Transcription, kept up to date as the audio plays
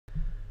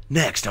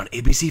Next on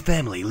ABC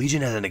Family,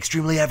 Legion has an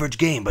extremely average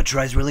game but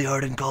tries really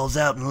hard and calls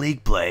out in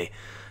league play.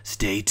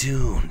 Stay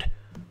tuned.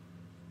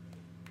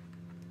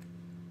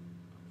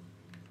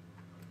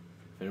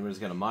 If anybody's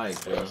got a mic,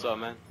 What's up,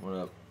 man? What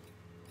up?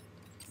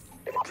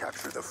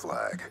 Capture the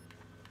flag.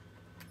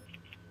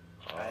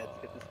 Alright,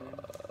 let's get this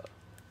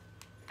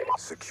in.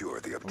 Secure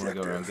the I'm gonna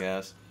go around objective.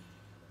 gas.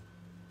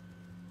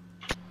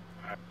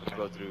 Let's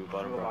go through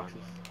bottom brown.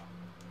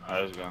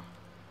 Alright, let's go.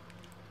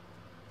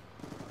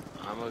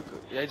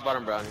 Yeah, he's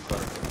bottom brown. He's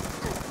bottom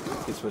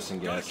brown. Get switching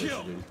gas,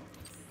 dude.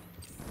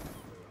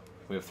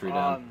 We have 3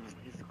 down.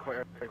 He's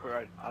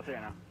courtyard. I'll tell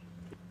you now.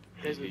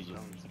 He's Legion.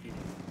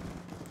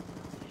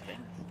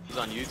 He's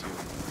on YouTube.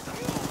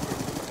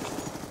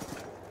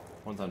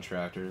 One's on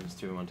tractors,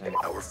 2 in one tank.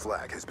 Our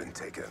flag has been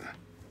taken.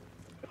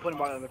 They're pulling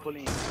bottom. They're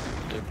pulling.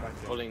 They're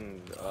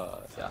pulling,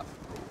 yeah.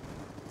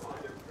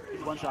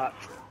 He's one shot.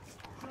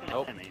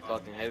 Nope,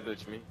 fucking head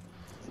glitched me.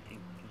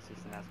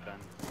 Inconsistent ass gun.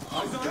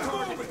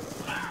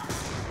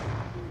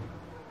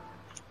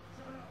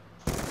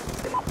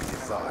 Be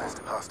advised,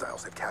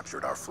 hostiles have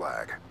captured our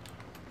flag.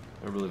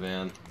 They're blue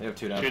van. They have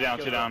 2 down. 2 down,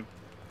 2 down.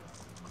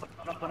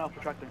 One off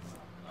protractor.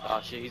 Oh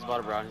shit, he's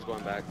bottom brown. He's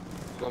going back.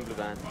 He's going blue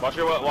van. Watch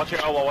your L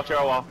wall, watch your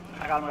L wall.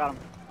 I got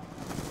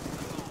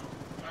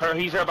him.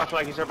 He's there about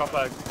flag, he's there about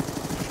flag.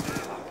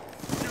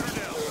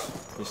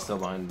 He's still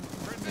behind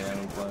van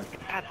and flag.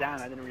 God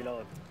damn, I didn't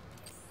reload.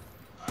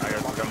 I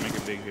gotta make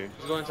it big here.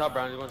 He's going top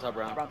brown. He's going top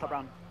brown. Top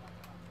brown.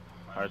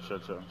 Alright, chill.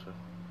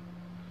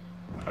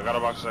 I got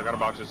our boxes. I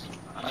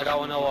got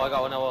one L wall.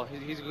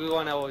 He's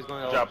going L wall. He's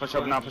going L wall. Yeah, push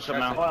up now.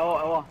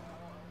 Oh.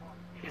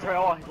 He's hurt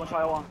L1. He's one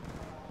shot L1.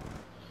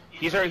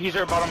 He's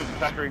there bottom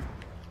factory.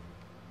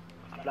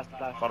 Blast.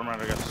 Bottom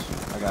right, I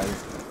guess. I got you.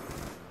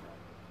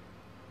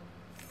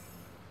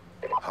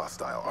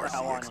 Hostile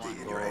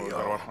RCXD in your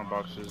Gotta AO. watch my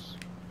boxes.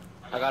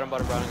 I got him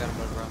bottom brown.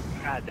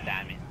 God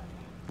damn it.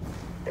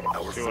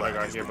 Our See what I flag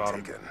got has here, been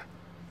bottom. taken.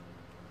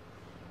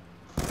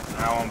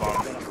 Now I'm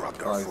bottom.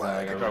 Dropped Oh, our he's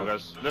flag. down. Good job,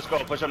 guys. Let's go.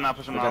 Push up now.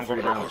 We got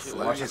 3 down.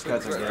 Watch his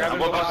cuts and Grab gas. him.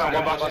 Go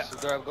boxes.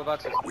 Go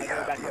boxes. We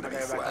have the enemy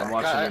I'm flag.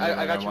 watching him.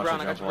 I got you I'm brown.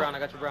 watching I got you brown. I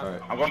got you brown.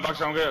 Alright. I'm going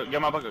boxes. I'm gonna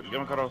get my bucket. Get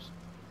my cutoffs.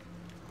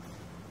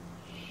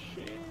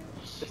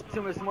 There's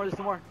two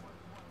more.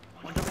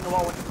 One jump in the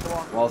wall.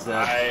 Wall's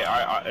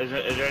dead. Is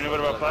there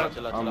anybody about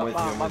flag? I'm with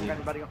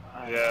you.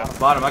 Yeah.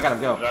 Bottom, I got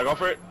him, go. Did I go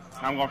for it?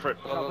 I'm going for it.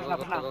 Go.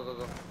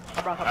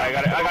 Top brown. I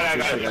got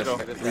it. Let's go.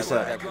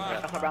 Reset.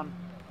 Top brown.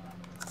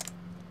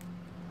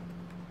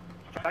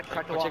 Back to the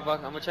I'm wall.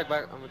 gonna check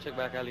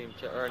back, Ali.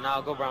 Or now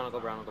I'll go brown.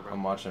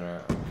 I'm watching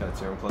her cuts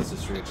here. I'm close to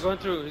streets. They're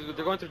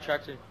going through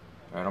tractor.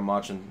 Alright, I'm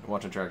watching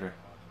tractor.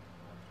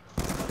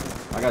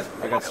 I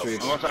got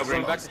streaks. I'm going top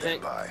green. Back to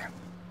tank. Standby.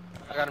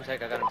 I got him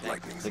tank.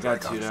 Lightning They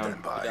got strike 2 on down.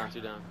 standby.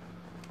 Two down.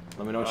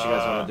 Let me know what you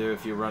guys want to do.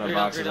 If you run a 3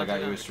 down, boxes, I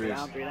got you with 3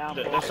 streaks. down.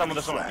 There's someone.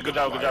 Good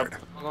job.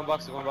 I'm going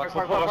boxes.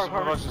 Park.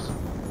 Boxes.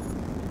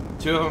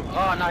 2 of them.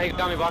 Oh, no, he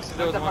got me boxes.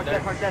 There was one there.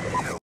 Park dead.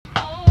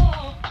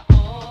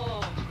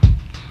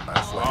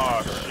 Our flag Oh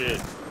returned.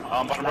 shit.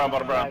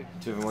 Bottom brown.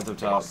 2 of them, one's up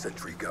top.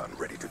 Sentry gun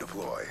ready to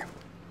deploy.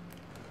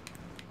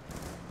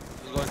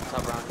 He's going to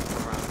top round.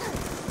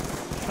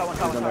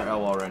 He's on their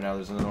L wall right now.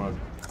 There's another one.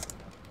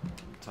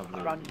 Top of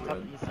the red.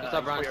 He's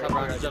top round.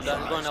 Jump down.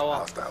 He's going L wall.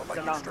 Hostile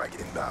lightning strike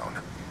inbound.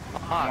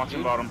 I'm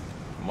watching bottom.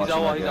 I'm watching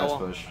L wall, that he's gas L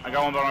wall. push. I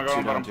got one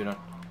bottom. 2 down.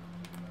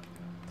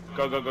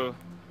 Go.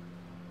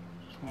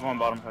 I'm going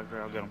bottom factory.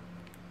 I'll get him.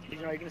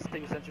 Are you gonna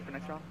take a sentry for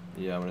next round?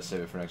 Yeah, I'm gonna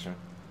save it for next round.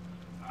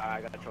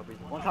 I got the trophies.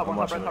 One top I'm red,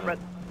 watching top red.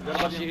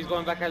 Oh, shit, he's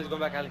going back alley.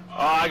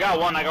 I got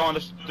one.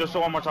 There's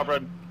still one more top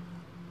red.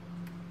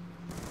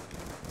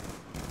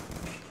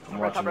 I'm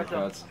Red, watching top your red,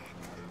 cuts.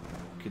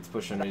 Kid's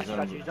pushing. He's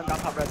Got you. on. Jump down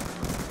top red.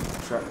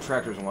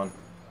 Tractor's 1.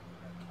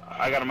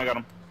 I got him.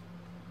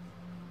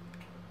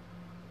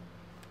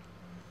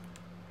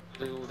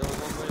 There was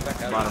one going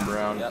back alley. Bottom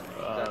brown. Yep.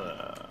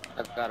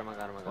 I got him.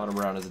 Bottom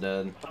brown is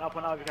dead.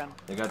 One up if you can.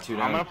 They got 2 I'm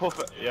down. gonna pull.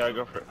 Yeah,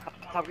 go for it.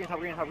 Top green.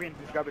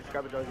 Just grab it,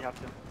 Joe, you have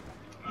to.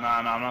 Nah,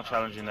 I'm not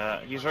challenging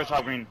that. He's right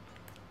top green.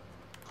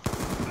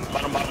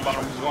 Bottom.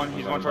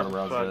 He's going Bottom towards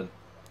brown's the dead.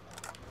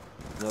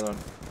 Another one.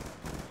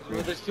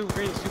 There's 2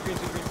 green.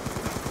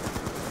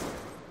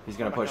 He's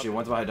gonna push you.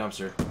 One's behind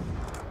dumpster.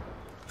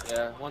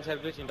 Yeah, one's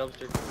head glitching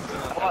dumpster.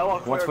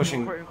 One's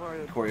pushing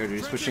courtyard.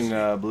 He's pushing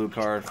blue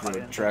car for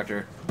the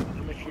tractor.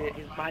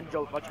 He's behind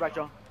Joe. Watch your back,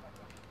 Joe.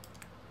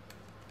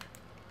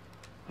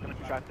 I'm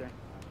gonna track there.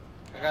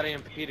 I got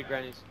EMP to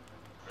grannies.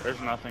 There's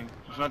nothing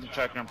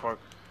tractor in park.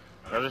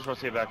 They're just supposed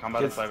to stay back. I'm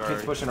by the flag Kid's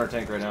already. pushing our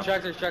tank right now.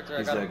 Tractor. I He's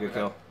got dead. him. Good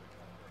kill.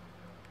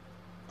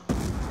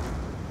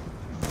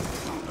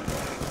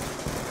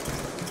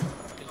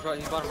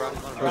 He's bottom brown.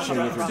 Pushing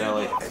me through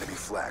deli. Enemy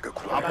flag I'm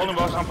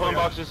acquired. pulling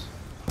boxes.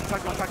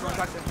 Tractor.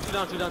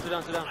 2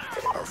 down.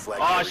 Our flag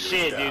Oh carrier is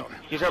shit, dude. down.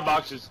 He's our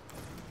boxes.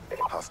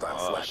 Hostile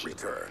flag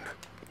returned.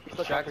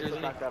 Still Tractor, still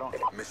isn't he? track that on.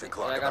 Mission Yeah,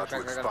 clock I got about to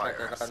him.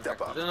 expire.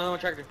 Step up. There's another one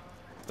tractor.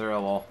 They're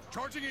L wall.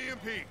 Charging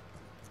EMP.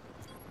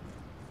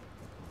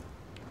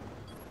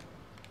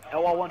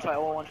 L1 try,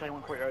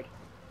 one courtyard.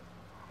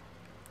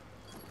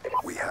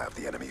 We have have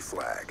the enemy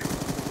flag.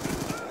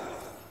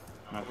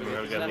 Nothing, we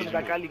gotta get He's in the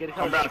back Legion. alley, get his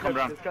Come cuts, down, come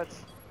down. his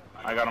cuts.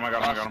 I got him, I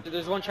got him, I got him.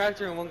 There's one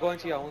tractor and one going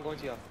to y'all, one going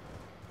to y'all.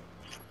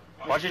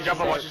 Watch you jump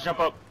up, watch you jump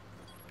up.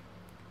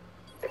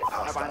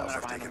 Hostiles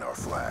have taken our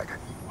flag.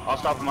 I'll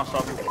stop him, I'll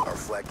stop him. Our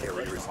flag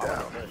carrier is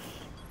down.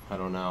 I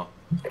don't know.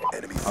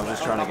 Enemy I was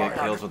just flag. trying to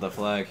get kills with the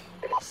flag.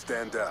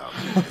 Stand down.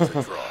 It's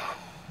a draw.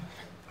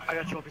 I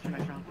got you up for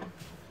next round.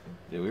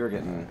 Dude, we were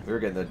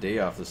getting the D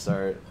off the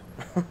start.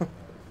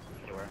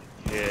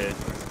 Yeah.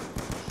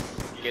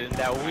 Getting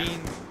that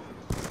wing.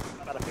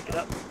 Gotta pick it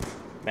up.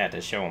 Had to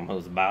show him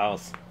who's the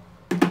boss.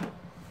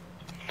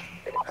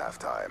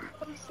 Halftime.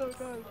 I'm so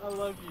good. I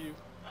love you.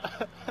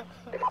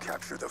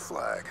 Capture the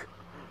flag.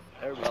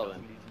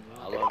 Everybody.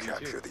 I love you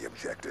Capture too. the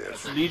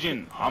objective.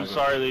 Legion, I'm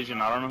sorry,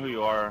 Legion. I don't know who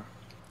you are.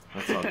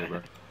 That's all good,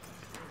 bro.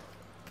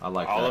 I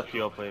like I'll that. look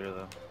you up later,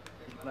 though.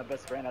 My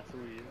best friend, that's who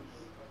he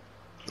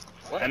is.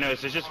 What?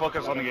 Anyways, let's just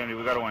focus on the game, dude.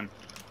 We gotta win.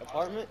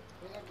 Apartment?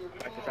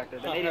 Tractor.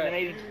 The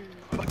 80.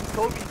 Fucking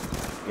Kobe.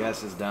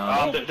 Gas is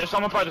down. There's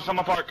someone park, there's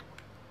someone park.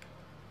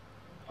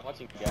 I'm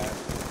watching you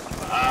guys.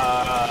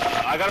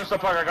 I got him still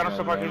park, I got him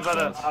still park. He's by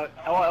the...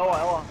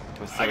 Ella.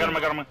 I got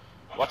him.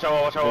 Watch out,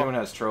 watch If anyone out.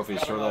 has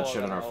trophies, throw that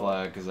shit on our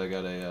flag, because I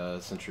got a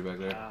sentry back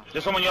there.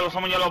 There's someone yellow,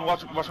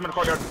 watch middle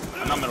courtyard.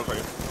 Not middle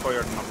courtyard,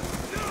 courtyard, no.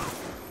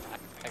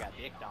 I got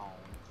dick down.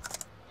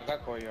 I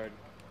got courtyard.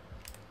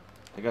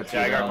 I got two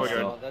Yeah, I got down courtyard.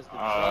 still. Oh, that's the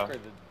truck or the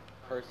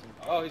person?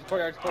 Oh, he's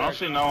courtyard, I don't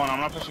see no one, I'm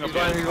not pushing up He's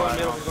going yet.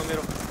 middle, he's going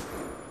middle.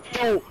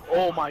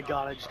 Oh my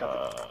god, I just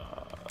got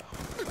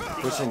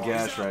Pushing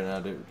gas right now,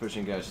 dude.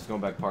 Pushing gas. He's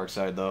going back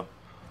parkside, though.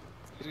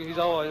 He's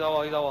all. He's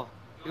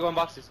going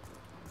boxes.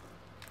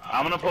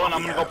 I'm gonna pull in,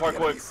 I'm gonna go park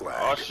quick.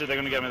 Oh shit, they're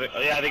gonna get me.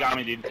 Yeah, they got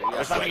me, dude.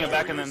 They're snapping it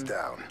back and then...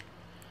 Down.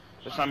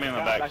 They're snapping in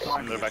the back,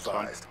 in their Be back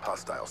spawn. advised,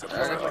 hostiles have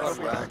taken our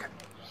flag.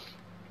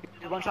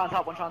 One shot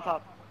on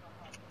top.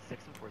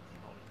 6 and 14.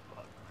 Holy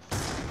fuck.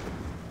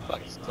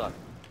 Fucking suck.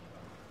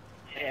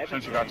 Hey,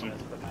 Since you got some. Be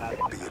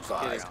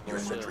advised, your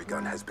sentry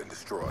gun has been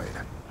destroyed.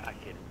 I'm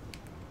kidding.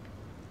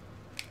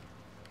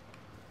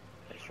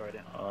 Destroyed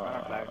it. Run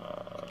our flag.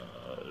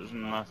 There's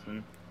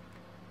nothing.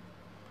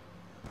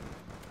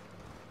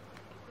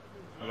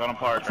 I got him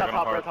parked, Top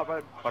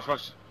right.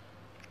 Watch.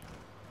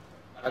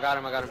 I got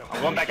him.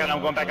 I'm going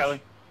back alley.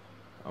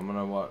 I'm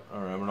gonna watch.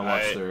 Alright, I'm gonna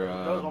watch their.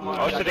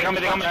 Oh shit, they got me.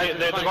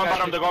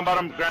 They're going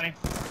bottom, Granny. You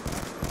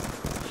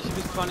should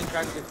be spawning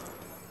tractor.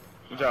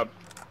 Good job.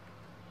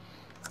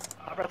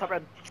 Top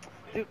red.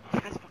 Dude,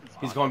 this guy's fucking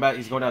He's going back.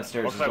 He's going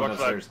downstairs. What He's flag, going what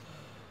flag? downstairs.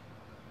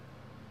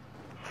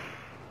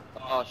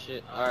 Oh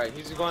shit. Alright,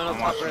 he's going up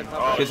I'm top watching. red.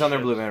 Oh, He's on their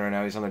shit. blue van right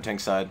now. He's on their tank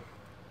side.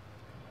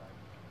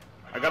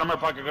 I got him her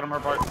park.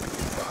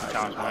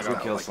 Challenge me, I got Good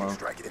him. kill, Sloan.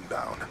 Strike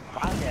inbound.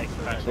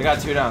 They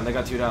got two down.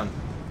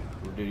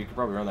 Dude, you could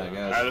probably run that,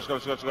 Alright, guys.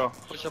 let's go.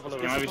 Push up a There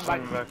little might bit. be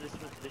something back. This is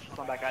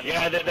back alley.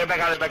 Yeah, they're back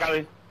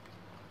alley.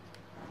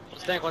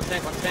 One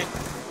tank.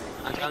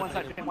 I'm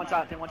Take one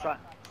shot.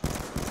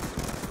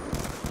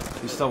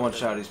 He's still one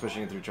shot. He's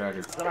pushing it through tracker.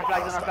 He's on our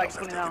flag, he's Hostiles have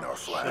pulling taken out. our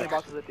flag. 20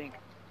 boxes, I think.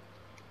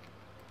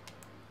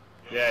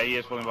 Yeah, he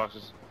is pulling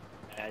boxes.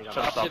 Yeah, you got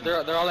Shut it. up. Shit,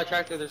 they're all at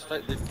tractor. They're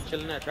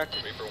chilling at tractor.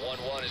 Reaper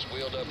 1-1 is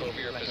wheeled up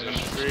over your position.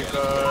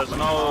 Streakers,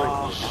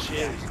 no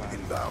shit.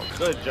 Inbound.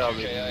 Good job,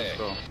 Legion. Let's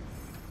go.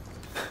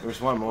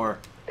 There's one more.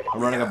 I'm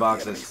running a We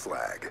have the enemy boxes.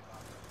 flag.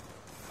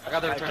 I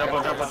got the return.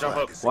 Jump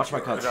up. Watch my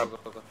Good cuts. job.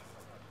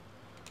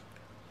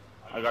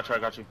 I got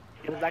you.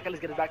 Get his back alley,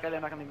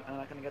 I'm not gonna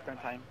get there in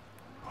time.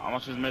 How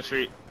much is mid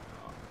street?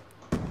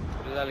 Get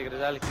his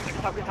alley.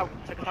 Check the top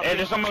Hey, green.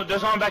 there's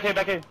someone back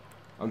here.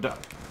 I'm done.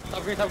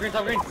 Top green.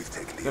 We've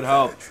taken the Good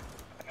help.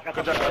 advantage.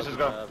 Good job, guys. Let's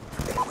go.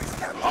 We've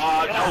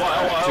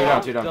captured Two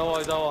down. Two down.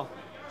 He's all.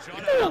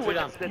 Ooh,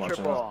 that's the Watch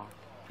triple.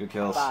 Good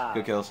kills.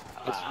 Good kills.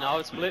 No,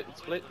 it's split.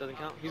 Doesn't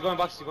count. He's going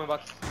boxes.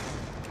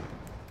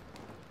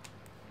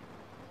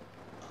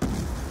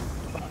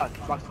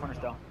 Box corner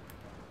still.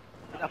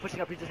 Not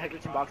pushing up, he's just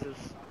glitching boxes.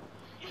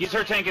 He's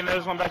her tanking.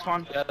 There's one back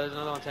spawn. Yeah, there's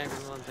another one tank.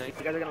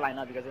 You guys are gonna line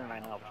up,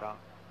 bro.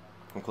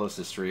 I'm close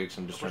to streaks.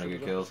 I'm just trying to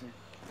get kills.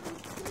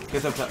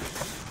 Kids up top.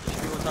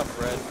 Should be one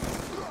top red.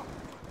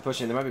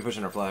 Pushing. They might be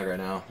pushing our flag right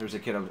now. There's a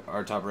kid up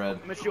our top red.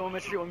 One mid street.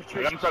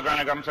 I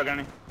got him stuck,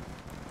 Granny.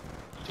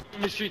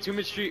 Two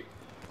mid street.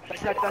 Our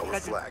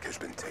flag has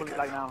been Pulling taken.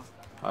 flag now.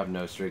 I have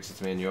no streaks.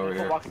 It's me and you over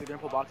They're gonna here.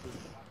 pull boxes.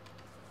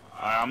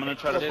 Alright, I'm gonna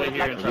try to stay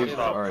here and try to You,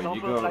 stop. alright,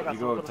 you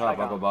go up top.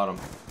 I'll go bottom.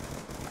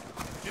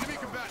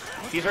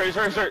 He's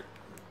hurt.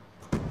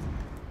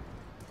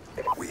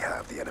 We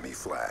have the enemy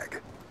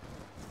flag.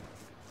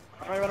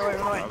 Run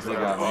away. They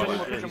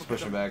got me. He's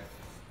pushing back.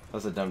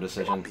 That's a dumb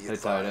decision. Be They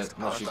tied it. advised,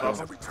 Unless you hostiles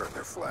go. have returned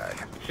their flag.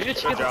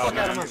 Bitch, get the fuck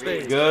out of my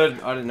face.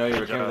 Good. I didn't know you were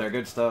Good came job. there.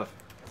 Good stuff.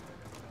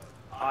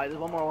 There's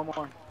one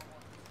more.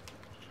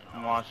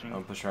 I'm watching.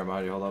 I'm pushing right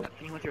behind you. Hold up.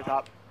 He went to your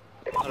top.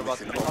 What about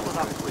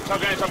Stop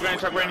Granny. Stop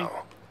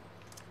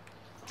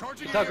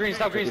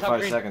green.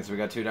 55 seconds. We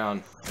got two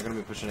down. They're gonna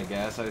be pushing a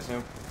gas, I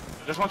assume.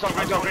 Just one top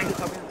green. Top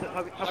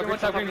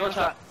green, one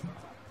shot.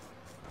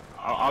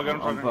 I'll get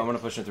him I'm top green. gonna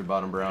push it through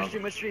bottom brown.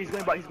 Mid street, he's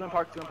going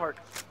park.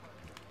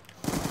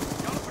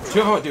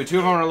 Two of them, dude. Two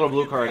of them are a little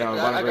blue car right now.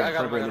 I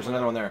got Green, him, There's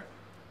another one there.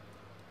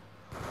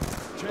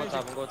 I'm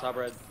going top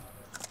red.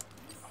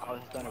 Oh,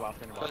 this is Thunderbolt.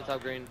 Go to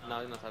top green. No,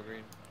 he's not top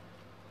green.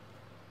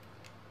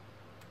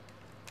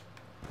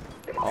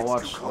 I'll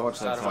watch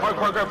that. Park.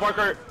 I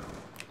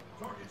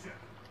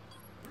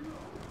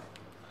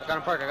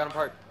got him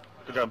park.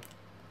 Good job.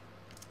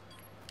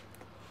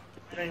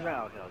 He's right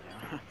out.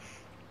 Okay.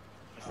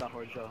 It's not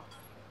hard to show.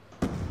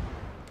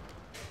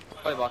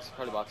 Party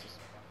boxes.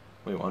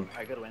 We won.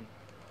 Alright, good win.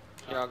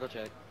 Yeah, I'll go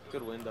check.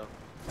 Good win though.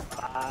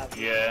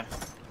 Yeah.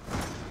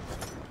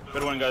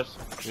 Good one, guys.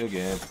 Good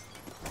game.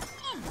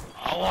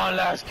 I want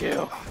last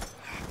kill.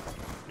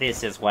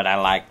 This is what I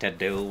like to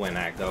do when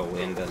I go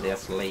into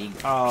this league.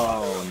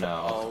 Oh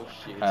no. Oh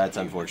shit. That's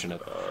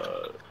unfortunate.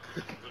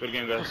 Good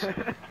game, guys.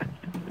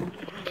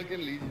 Fucking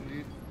Legion,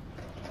 dude.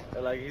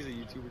 Like, he's a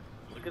YouTuber.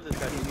 Look at this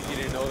guy. You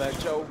didn't know that,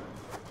 Joe?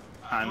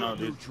 I know,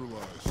 dude.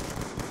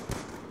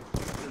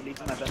 Legion's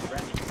my best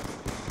friend.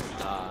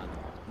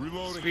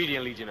 Speedy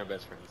and Legion are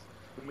best friends.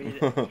 We made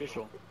it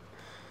official.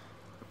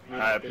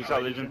 Alright, peace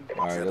out, Legion.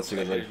 Alright, let's see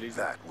you guys later.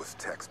 That was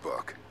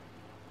textbook.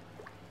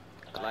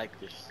 I like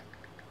this.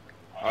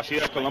 I'll see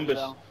you at Columbus.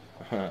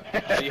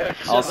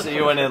 I'll see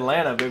you in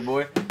Atlanta, big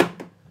boy.